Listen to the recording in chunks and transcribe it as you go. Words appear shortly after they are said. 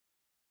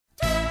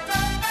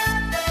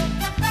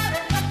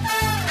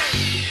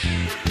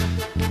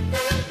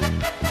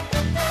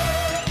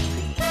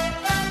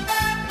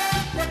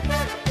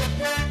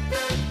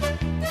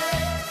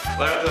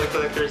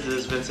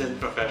Vincent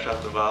from Fresh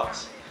Off the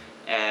Box,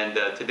 and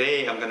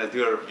today I'm gonna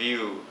do a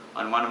review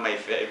on one of my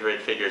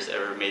favorite figures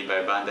ever made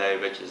by Bandai,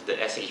 which is the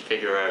SH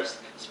Figuarts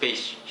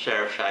Space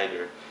Sheriff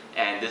Shaider.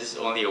 And this is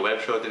only a web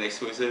Shoten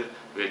exclusive,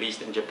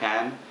 released in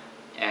Japan,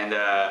 and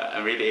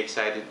I'm really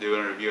excited to do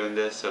a review on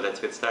this, so let's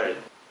get started.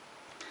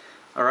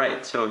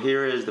 Alright, so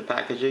here is the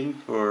packaging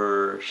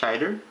for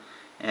Shaider,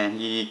 and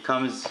he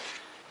comes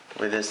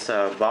with this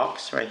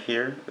box right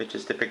here, which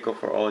is typical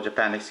for all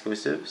Japan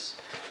exclusives.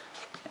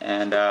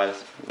 And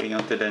going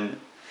on to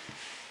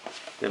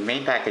the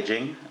main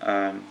packaging,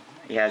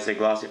 it has a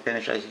glossy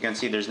finish. As you can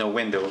see, there's no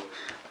window.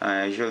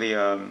 Usually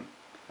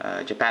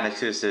Japan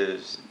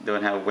exclusives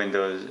don't have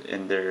windows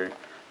in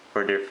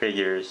for their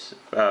figures,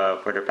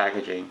 for their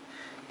packaging.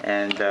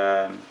 And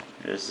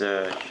there's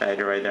a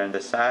Shaider right there on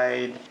the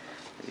side.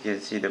 As you can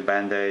see, the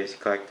Bandai's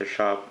Collector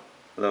Shop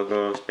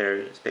logo,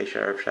 Space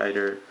Sheriff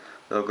Shaider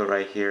logo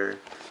right here.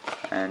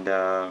 And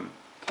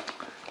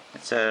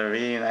it's a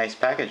really nice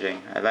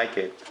packaging. I like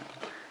it.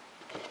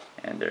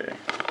 And the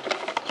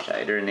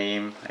Shaider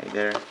name right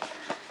there.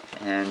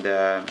 And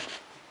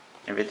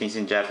everything's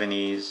in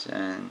Japanese,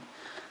 and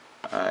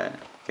you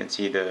can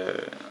see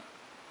the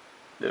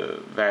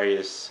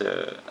various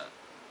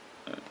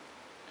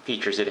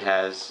features it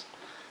has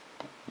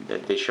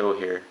that they show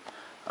here.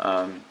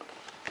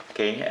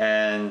 Okay,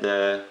 and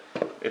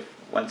if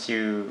when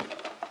you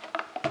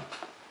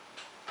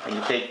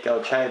take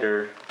out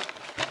Shaider,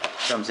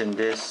 it comes in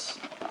this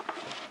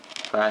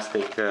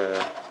plastic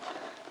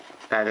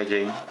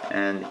packaging,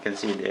 and you can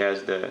see it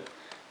has the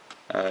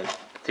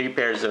 3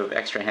 pairs of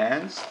extra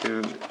hands,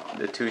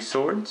 the 2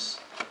 swords,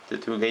 the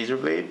 2 laser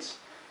blades,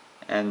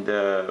 and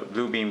the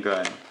blue beam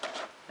gun,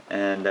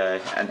 and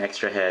an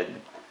extra head,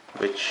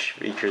 which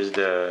features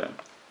the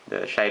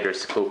Shaider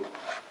scope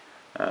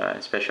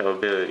special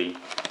ability.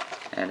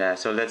 And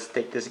so let's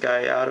take this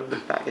guy out of the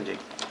packaging.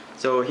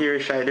 So here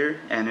is Shaider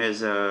and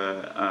his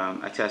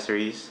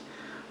accessories.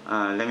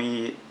 Let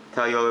me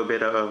tell you a little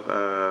bit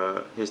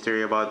of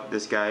history about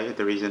this guy,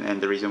 the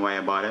reason why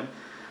I bought him.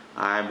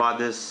 I bought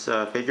this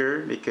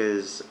figure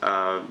because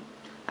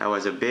I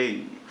was a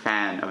big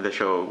fan of the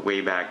show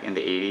way back in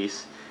the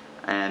 80s,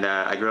 and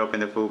I grew up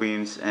in the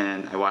Philippines,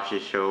 and I watched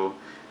this show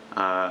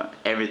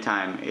every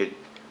time it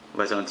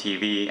was on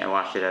TV. I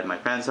watched it at my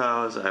friend's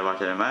house, I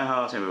watched it at my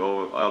house, and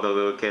all the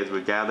little kids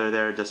would gather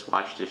there just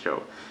watch the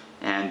show.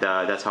 And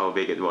that's how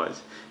big it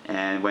was.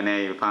 And when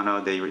I found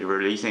out they were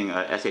releasing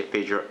a SH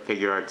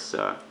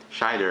Figuarts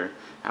Shaider,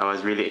 I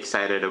was really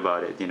excited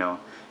about it, you know.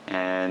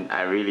 And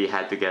I really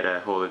had to get a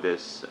hold of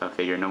this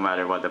figure, no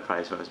matter what the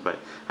price was. But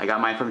I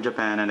got mine from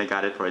Japan, and I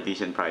got it for a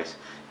decent price.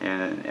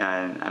 And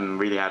I'm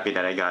really happy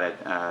that I got it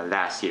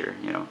last year,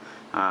 you know.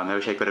 I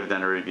wish I could have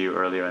done a review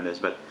earlier on this,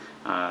 but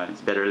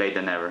it's better late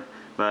than never.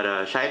 But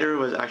Shaider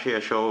was actually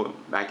a show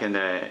back in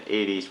the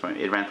 80s.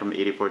 It ran from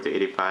 84 to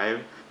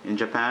 85 in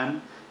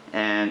Japan.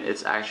 And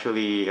it's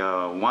actually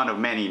one of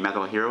many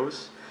Metal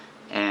Heroes,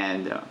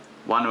 and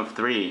one of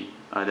 3,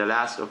 the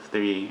last of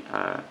 3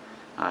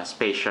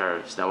 Space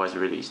Sheriffs that was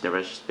released. There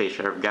was Space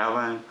Sheriff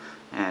Gavan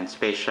and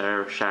Space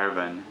Sheriff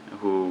Sharvan,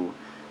 who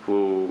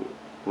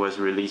was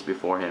released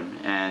before him.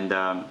 And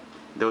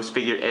those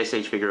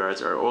SH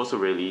Figuarts are also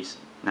released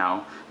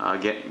now,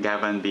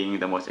 Gavan being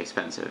the most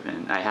expensive.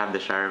 And I have the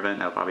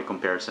Sharvan. I'll probably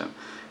compare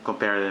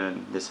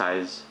the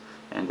size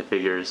and the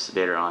figures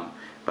later on.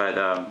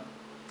 But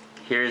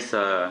here's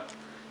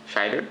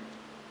Shaider,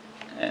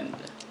 and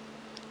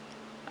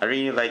I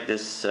really like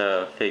this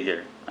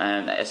figure.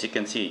 And as you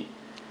can see,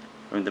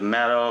 from the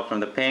metal, from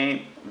the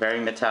paint,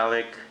 very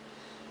metallic,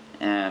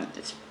 and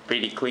it's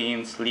pretty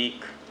clean,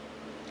 sleek.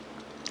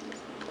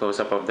 Close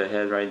up of the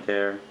head right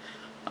there.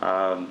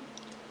 It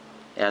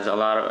has a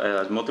lot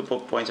of multiple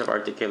points of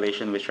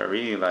articulation, which I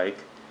really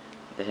like.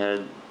 The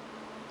head,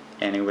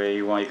 any way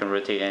you want, you can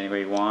rotate any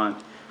way you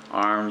want.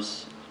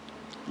 Arms,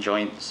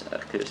 joints, I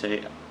could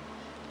say.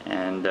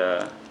 And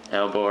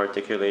elbow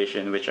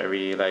articulation, which I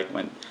really like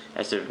when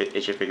SH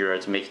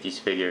Figuarts makes these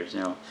figures, you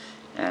know.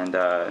 And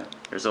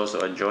there's also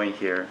a joint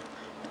here.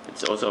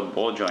 It's also a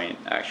ball joint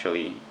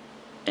actually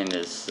in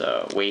this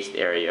waist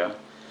area.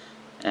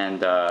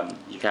 And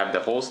you have the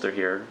holster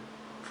here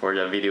for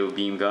the video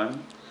beam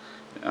gun.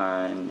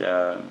 And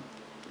the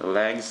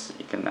legs,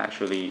 you can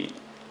actually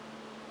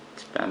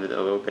expand it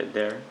a little bit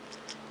there.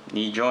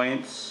 Knee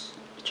joints,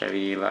 which I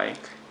really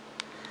like,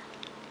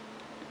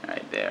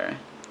 right there.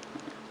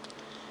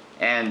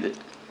 And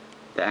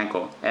the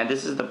ankle. And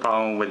this is the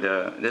problem with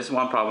this is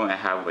one problem I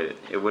have with it.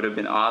 It would have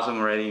been awesome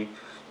already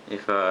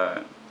if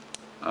but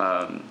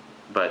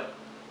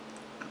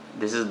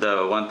this is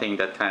the one thing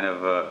that kind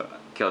of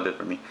killed it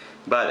for me.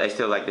 But I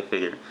still like the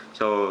figure.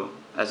 So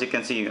as you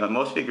can see,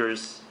 most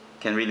figures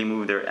can really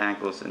move their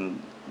ankles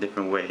in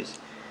different ways.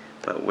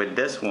 But with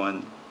this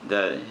one,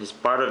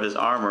 part of his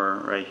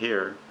armor right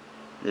here,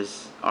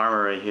 this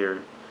armor right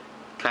here,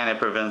 kind of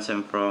prevents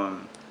him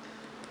from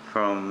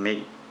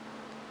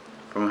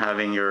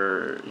having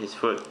his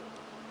foot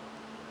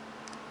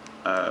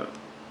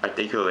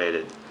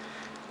articulated,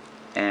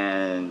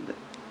 and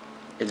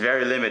it's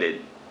very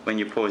limited when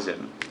you pose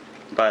him.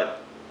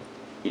 but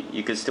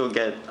you can still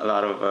get a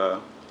lot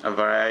of a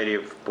variety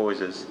of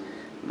poses.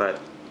 But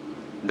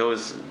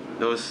those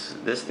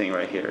this thing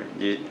right here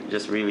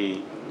just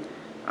really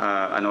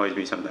annoys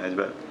me sometimes.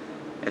 But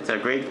it's a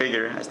great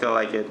figure. I still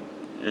like it.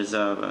 There's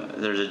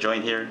a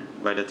joint here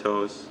by the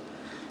toes.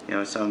 You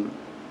know,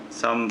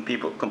 some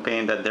people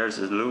complain that theirs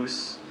is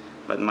loose,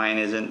 but mine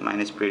isn't. Mine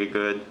is pretty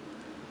good.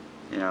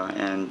 You know,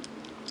 and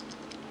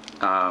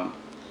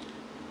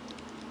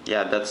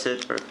yeah, that's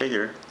it for a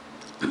figure.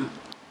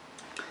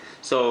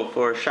 So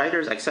for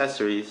Shaider's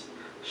accessories,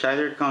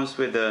 Shaider comes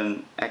with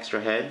an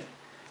extra head,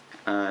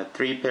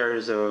 3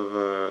 pairs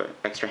of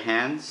extra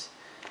hands,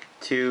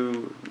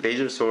 2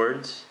 laser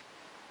swords,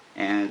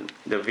 and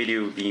the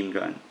video beam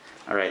gun.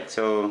 Alright,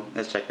 so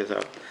let's check this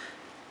out.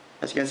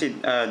 As you can see,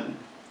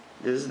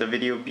 this is the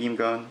video beam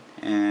gun,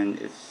 and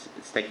it's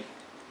like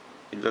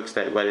it looks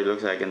like what it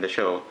looks like in the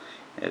show.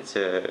 It's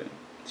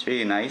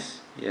really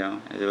nice, you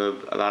know.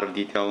 There's a lot of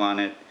detail on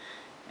it,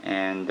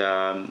 and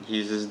he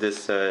uses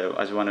this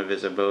as one of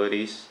his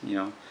abilities, you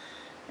know.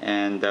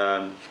 And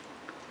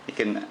you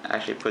can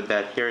actually put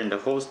that here in the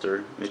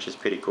holster, which is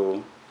pretty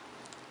cool.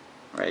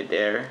 Right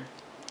there,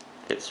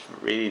 it's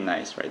really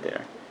nice right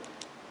there.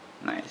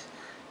 Nice.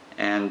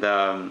 And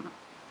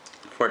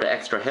for the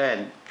extra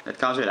head, it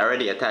comes with, I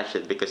already attached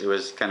it because it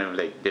was kind of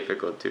like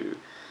difficult to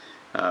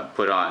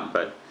put on.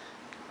 But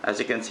as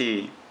you can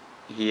see,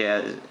 he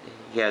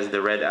has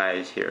the red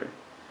eyes here.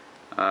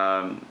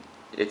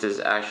 It is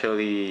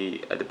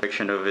actually a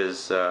depiction of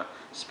his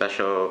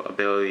special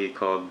ability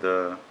called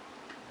the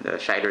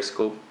Shaider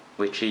scope,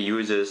 which he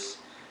uses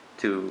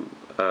to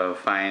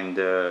find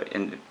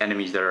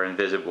enemies that are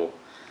invisible.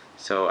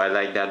 So I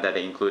like that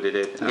they included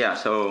it. Yeah,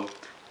 so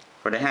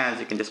for the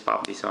hands, you can just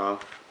pop these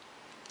off.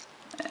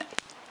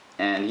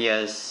 And he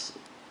has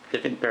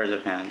different pairs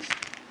of hands.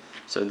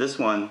 So this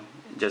one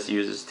just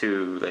uses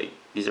to, like,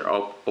 these are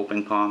all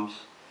open palms,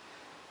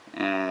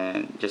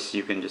 and just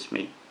you can just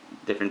make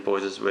different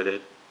poses with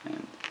it.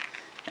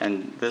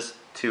 And this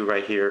two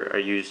right here are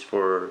used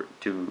for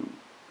to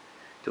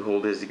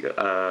hold his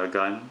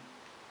gun.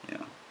 You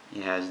know,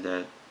 he has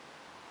that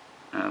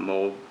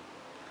mold.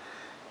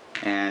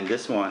 And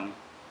this one,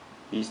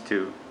 these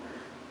two,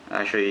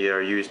 actually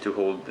are used to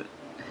hold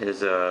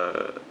his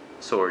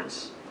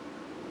swords.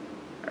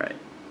 Alright,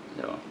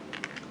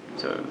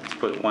 so let's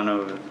put one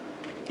of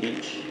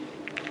each.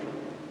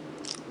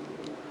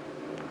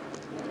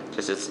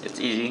 It's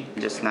easy,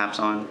 it just snaps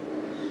on,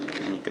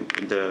 and you can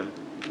put the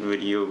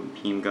video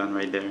beam gun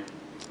right there.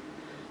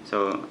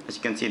 So as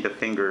you can see, the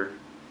finger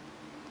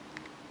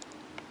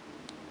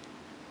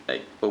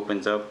like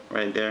opens up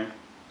right there.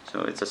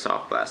 So it's a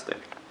soft plastic,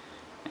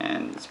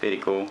 and it's pretty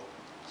cool.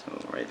 So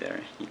right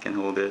there, you can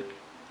hold it.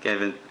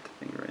 Kevin, put the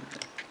finger right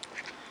there.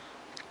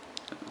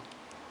 So,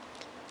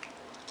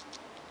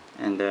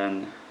 and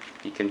then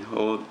you can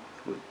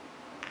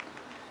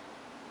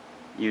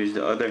use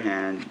the other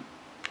hand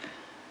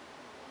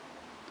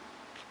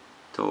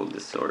to hold the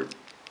sword.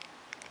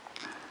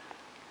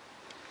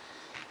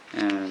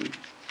 And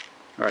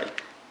alright,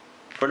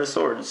 for the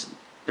swords,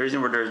 the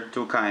reason why there's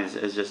two kinds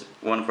is just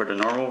one for the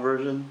normal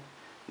version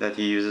that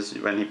he uses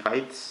when he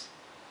fights.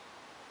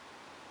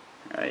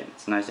 Alright,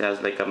 it's nice, it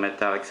has like a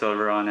metallic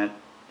silver on it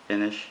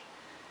finish,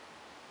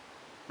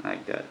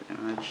 like that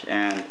image.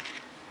 And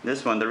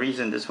this one, the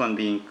reason this one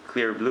being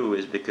clear blue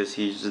is because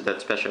he uses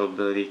that special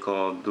ability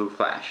called Blue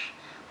Flash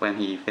when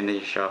he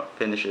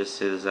finishes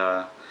his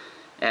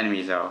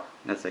enemies off.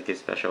 That's like his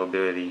special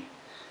ability.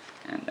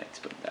 And let's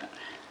put that.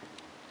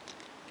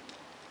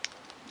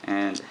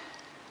 And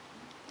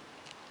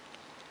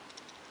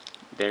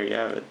there you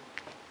have it.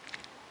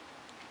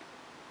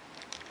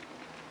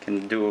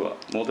 Can do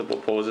multiple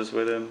poses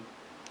with him,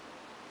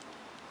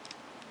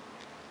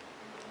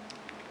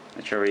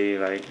 which I really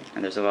like,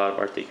 and there's a lot of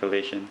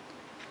articulation.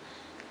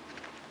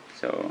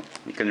 So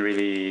you can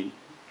really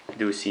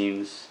do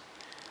scenes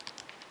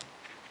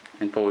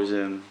and pose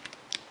him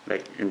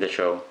like in the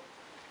show.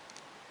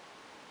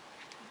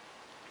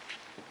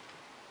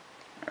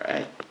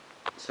 Alright,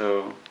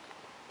 so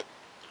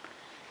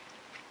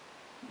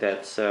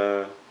that's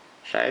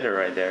Shaider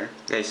right there.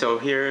 Okay, so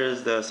here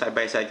is the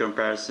side-by-side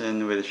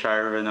comparison with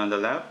Shaider on the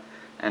left,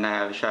 and I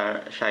have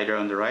Shaider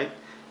on the right.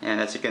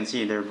 And as you can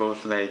see, they're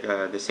both like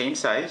the same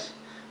size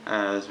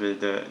as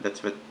with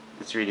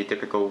that's really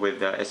typical with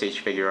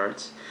SH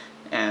Figuarts.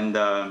 And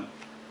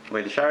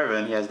with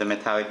Shaider, he has the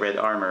metallic red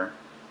armor,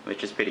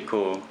 which is pretty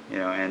cool, you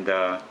know. And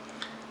a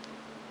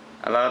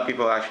lot of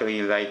people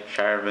actually like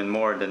Shaider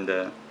more than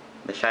the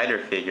Shaider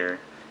figure,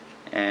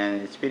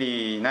 and it's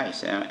pretty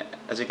nice.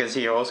 As you can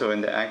see, also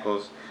in the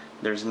ankles,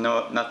 there's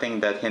nothing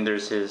that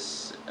hinders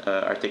his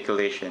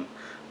articulation.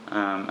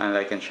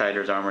 Unlike in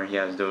Shaider's armor, he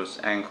has those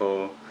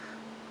ankle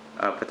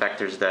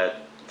protectors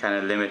that kind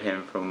of limit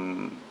him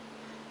from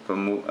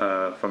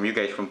you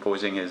guys from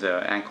posing his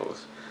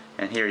ankles.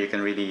 And here you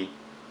can really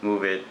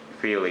move it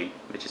freely,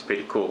 which is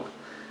pretty cool,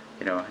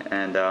 you know.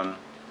 And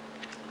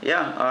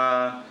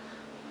yeah,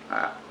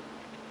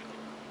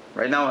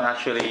 right now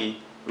actually,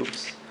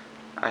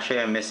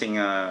 I'm missing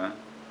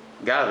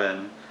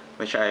Gavin,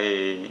 which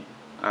I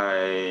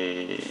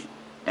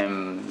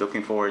am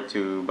looking forward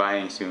to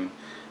buying soon,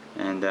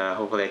 and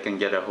hopefully I can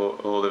get a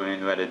hold of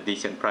him at a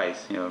decent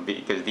price. You know,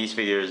 because these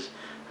figures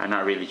are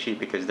not really cheap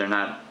because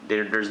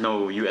there's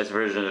no U.S.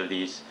 version of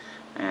these,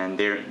 and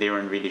they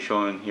weren't really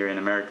shown here in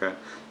America.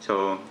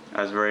 So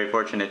I was very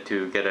fortunate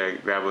to get a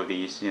grab of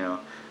these, you know,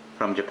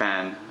 from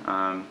Japan.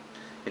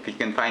 If you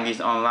can find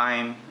these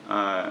online,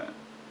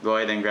 go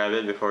ahead and grab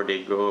it before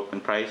they go up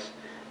in price.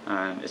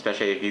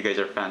 Especially if you guys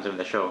are fans of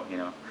the show, you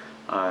know.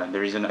 The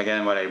reason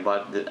again why I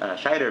bought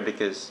Shaider,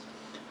 because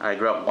I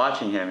grew up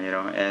watching him, you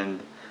know,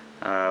 and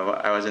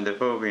I was in the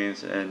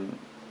Philippines, and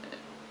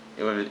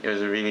it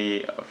was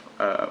really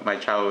my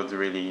childhood's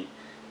really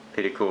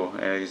pretty cool.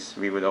 As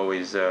we would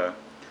always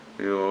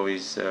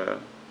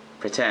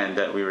pretend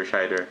that we were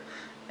Shaider,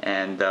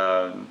 and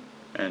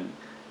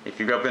if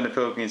you grew up in the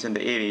Philippines in the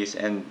 80s,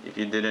 and if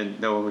you didn't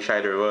know who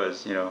Shaider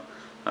was, you know,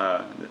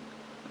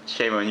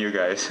 shame on you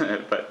guys.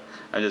 But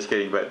I'm just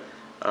kidding. But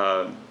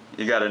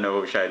you gotta know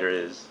who Shaider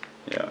is,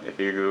 you know, if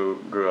you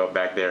grew up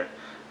back there.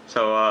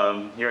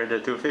 So here are the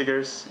two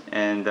figures,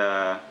 and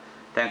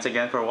thanks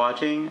again for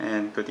watching,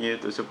 and continue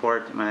to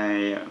support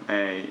my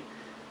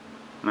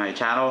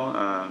channel.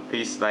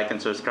 Please like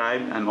and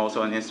subscribe. I'm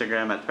also on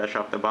Instagram at Fresh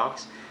Off the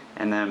Box,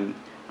 and I'm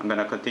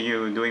gonna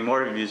continue doing more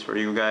reviews for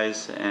you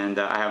guys, and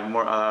I have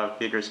more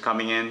figures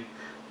coming in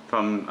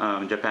from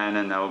Japan,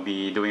 and I'll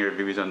be doing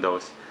reviews on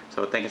those.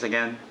 So thanks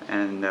again,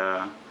 and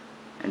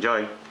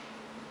enjoy.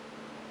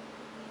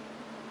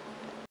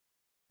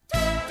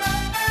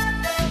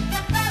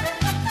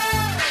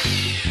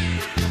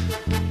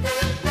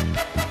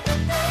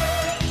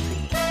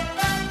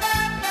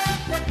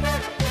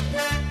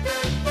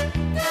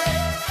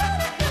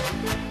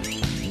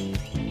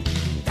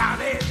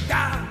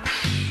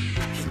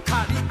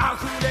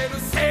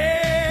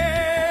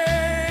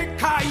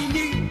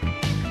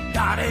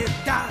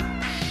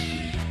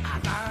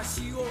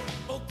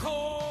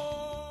 Cold.